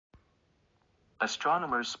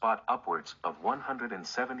Astronomers spot upwards of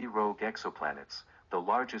 170 rogue exoplanets, the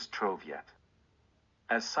largest trove yet.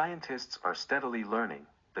 As scientists are steadily learning,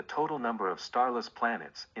 the total number of starless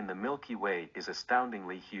planets in the Milky Way is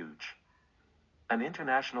astoundingly huge. An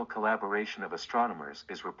international collaboration of astronomers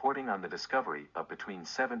is reporting on the discovery of between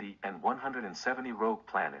 70 and 170 rogue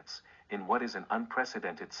planets, in what is an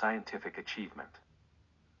unprecedented scientific achievement.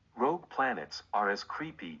 Rogue planets are as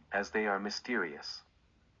creepy as they are mysterious.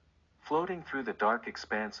 Floating through the dark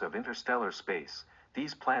expanse of interstellar space,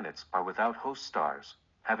 these planets are without host stars,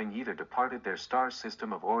 having either departed their star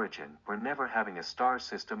system of origin or never having a star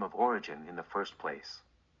system of origin in the first place.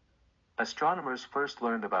 Astronomers first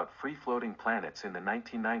learned about free-floating planets in the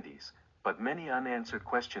 1990s, but many unanswered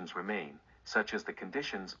questions remain, such as the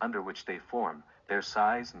conditions under which they form, their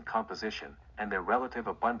size and composition, and their relative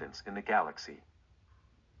abundance in the galaxy.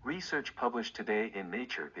 Research published today in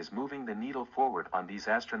Nature is moving the needle forward on these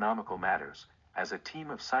astronomical matters, as a team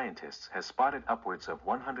of scientists has spotted upwards of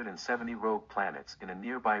 170 rogue planets in a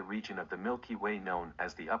nearby region of the Milky Way known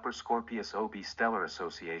as the Upper Scorpius Ob Stellar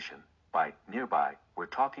Association. By nearby, we're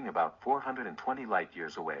talking about 420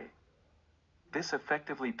 light-years away. This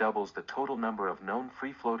effectively doubles the total number of known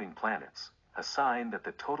free-floating planets, a sign that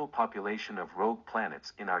the total population of rogue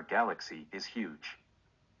planets in our galaxy is huge.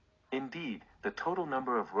 Indeed, the total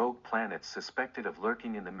number of rogue planets suspected of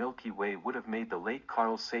lurking in the Milky Way would have made the late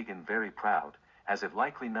Carl Sagan very proud, as it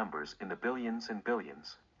likely numbers in the billions and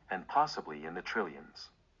billions, and possibly in the trillions.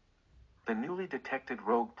 The newly detected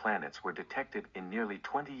rogue planets were detected in nearly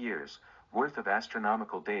 20 years' worth of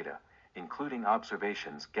astronomical data, including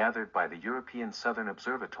observations gathered by the European Southern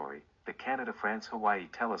Observatory, the Canada-France-Hawaii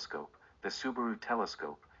Telescope, the Subaru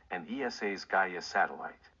Telescope, and ESA's Gaia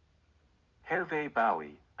satellite. Hervé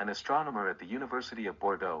Bowie, an astronomer at the University of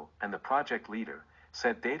Bordeaux and the project leader,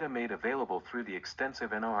 said data made available through the extensive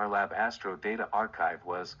NORLab Astro Data Archive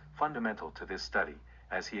was fundamental to this study,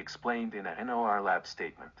 as he explained in a NORLab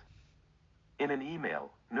statement. In an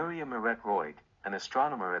email, Nuria Miret-Roig, an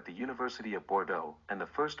astronomer at the University of Bordeaux and the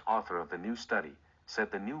first author of the new study,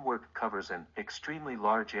 said the new work covers an extremely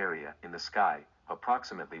large area in the sky,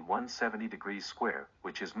 approximately 170 degrees square,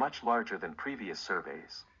 which is much larger than previous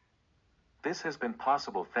surveys. This has been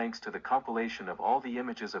possible thanks to the compilation of all the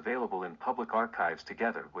images available in public archives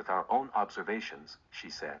together with our own observations, she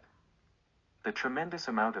said. The tremendous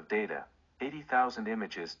amount of data, 80,000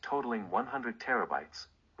 images totaling 100 terabytes,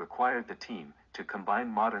 required the team to combine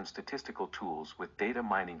modern statistical tools with data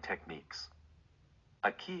mining techniques.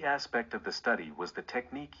 A key aspect of the study was the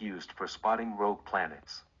technique used for spotting rogue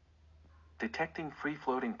planets. Detecting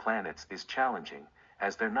free-floating planets is challenging,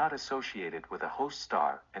 as they're not associated with a host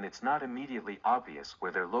star and it's not immediately obvious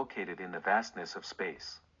where they're located in the vastness of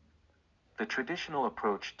space. The traditional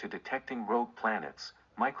approach to detecting rogue planets,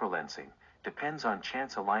 microlensing, depends on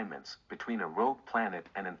chance alignments between a rogue planet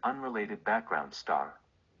and an unrelated background star.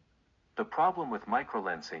 The problem with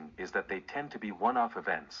microlensing is that they tend to be one-off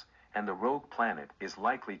events, and the rogue planet is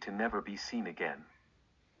likely to never be seen again.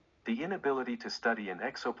 The inability to study an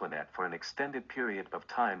exoplanet for an extended period of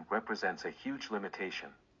time represents a huge limitation.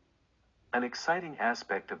 An exciting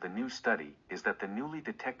aspect of the new study is that the newly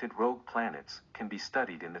detected rogue planets can be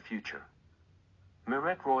studied in the future.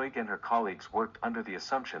 Miret-Roig and her colleagues worked under the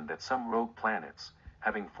assumption that some rogue planets,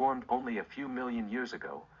 having formed only a few million years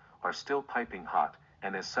ago, are still piping hot,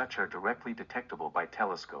 and as such are directly detectable by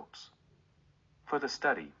telescopes. For the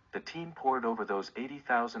study, the team pored over those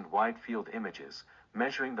 80,000 wide-field images,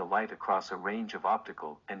 measuring the light across a range of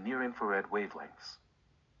optical and near-infrared wavelengths.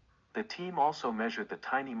 The team also measured the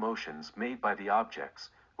tiny motions made by the objects,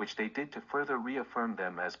 which they did to further reaffirm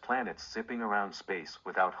them as planets zipping around space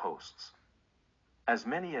without hosts. As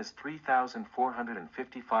many as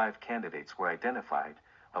 3,455 candidates were identified,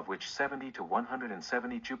 of which 70 to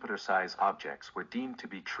 170 Jupiter-sized objects were deemed to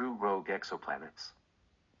be true rogue exoplanets.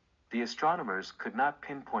 The astronomers could not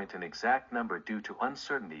pinpoint an exact number due to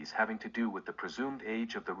uncertainties having to do with the presumed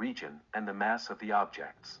age of the region and the mass of the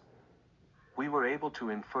objects. We were able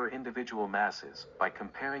to infer individual masses by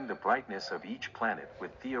comparing the brightness of each planet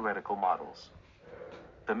with theoretical models.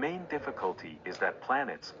 The main difficulty is that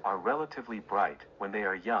planets are relatively bright when they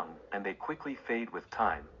are young and they quickly fade with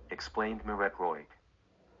time, explained Miret-Roig.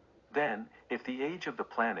 Then, if the age of the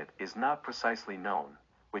planet is not precisely known,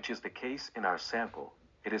 which is the case in our sample,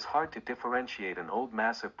 it is hard to differentiate an old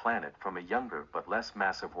massive planet from a younger but less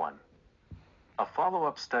massive one. A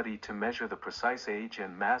follow-up study to measure the precise age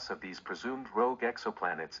and mass of these presumed rogue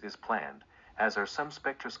exoplanets is planned, as are some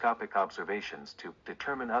spectroscopic observations to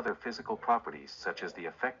determine other physical properties such as the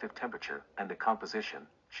effective temperature and the composition,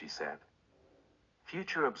 she said.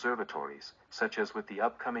 Future observatories, such as with the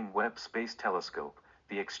upcoming Webb Space Telescope,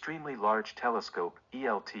 the Extremely Large Telescope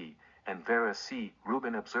 (ELT), and Vera C.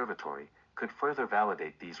 Rubin Observatory, could further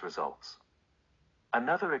validate these results.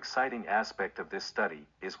 Another exciting aspect of this study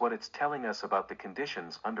is what it's telling us about the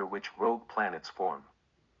conditions under which rogue planets form.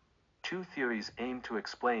 Two theories aim to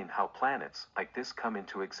explain how planets like this come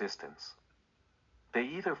into existence. They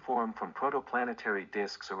either form from protoplanetary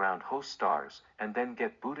disks around host stars and then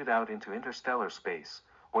get booted out into interstellar space,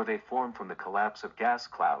 or they form from the collapse of gas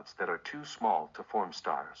clouds that are too small to form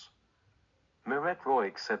stars. Miret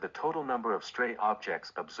Roig said the total number of stray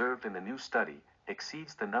objects observed in the new study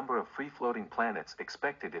exceeds the number of free-floating planets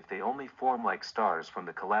expected if they only form like stars from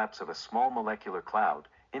the collapse of a small molecular cloud,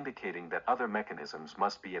 indicating that other mechanisms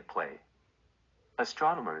must be at play.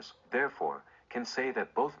 Astronomers, therefore, can say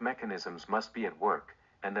that both mechanisms must be at work,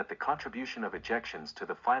 and that the contribution of ejections to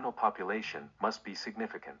the final population must be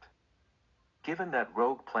significant. Given that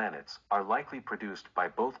rogue planets are likely produced by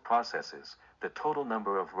both processes, the total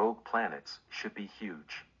number of rogue planets should be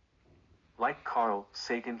huge. Like Carl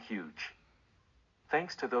Sagan huge.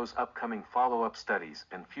 Thanks to those upcoming follow-up studies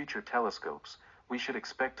and future telescopes, we should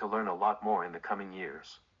expect to learn a lot more in the coming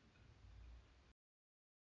years.